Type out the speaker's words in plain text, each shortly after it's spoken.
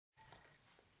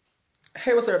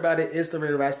Hey, what's up, everybody? It's the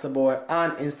real Rasta Boy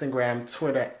on Instagram,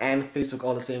 Twitter, and Facebook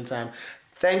all at the same time.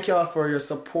 Thank y'all for your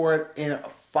support in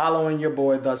following your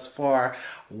boy thus far,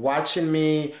 watching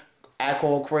me act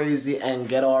all crazy and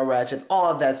get all ratchet,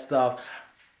 all of that stuff.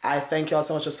 I thank y'all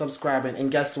so much for subscribing. And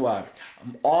guess what?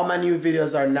 All my new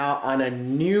videos are now on a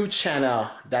new channel.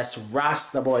 That's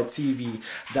RastaBwoiTV.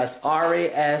 That's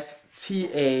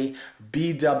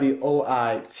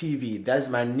RastaBwoiTV. That is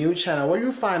my new channel where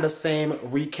you find the same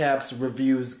recaps,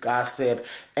 reviews, gossip,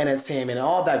 entertainment, and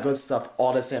all that good stuff all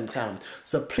at the same time.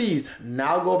 So please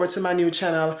now go over to my new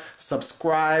channel,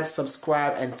 subscribe,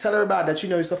 and tell everybody that you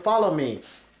know used to follow me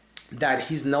that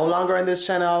he's no longer in this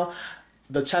channel.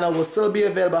 The channel will still be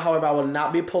available, however, I will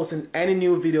not be posting any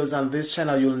new videos on this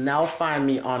channel. You'll now find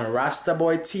me on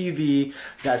RastaBwoiTV.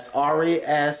 That's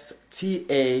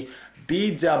RastaBwoiTV.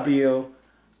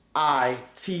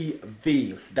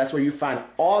 That's where you find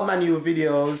all my new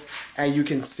videos, and you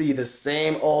can see the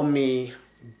same old me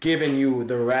giving you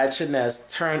the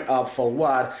ratchetness turned up for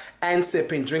what, and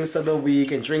sipping drinks of the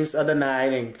week and drinks of the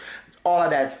night and all of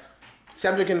that. See,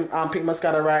 I'm drinking pink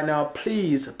Moscato right now.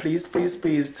 Please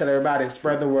tell everybody and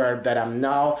spread the word that I'm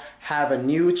now have a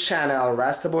new channel,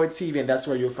 RastaBwoiTV, and that's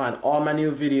where you'll find all my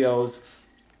new videos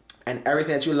and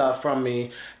everything that you love from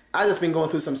me. I just been going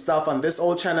through some stuff on this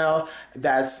old channel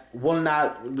that will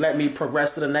not let me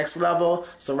progress to the next level.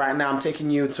 So right now I'm taking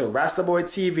you to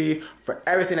RastaBwoiTV for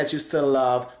everything that you still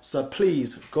love. So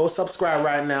please go subscribe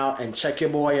right now and check your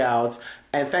boy out.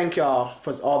 And thank y'all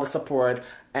for all the support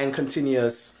and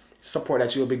continuous support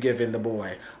that you'll be giving the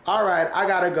boy. Alright, I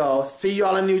gotta go. See you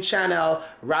all on the new channel,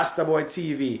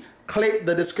 RastaBwoiTV. Click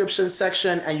the description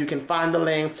section and you can find the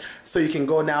link so you can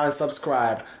go now and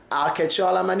subscribe. I'll catch you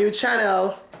all on my new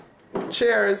channel.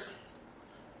 Cheers.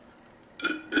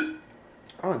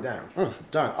 Oh damn.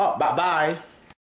 Done. Oh, bye-bye.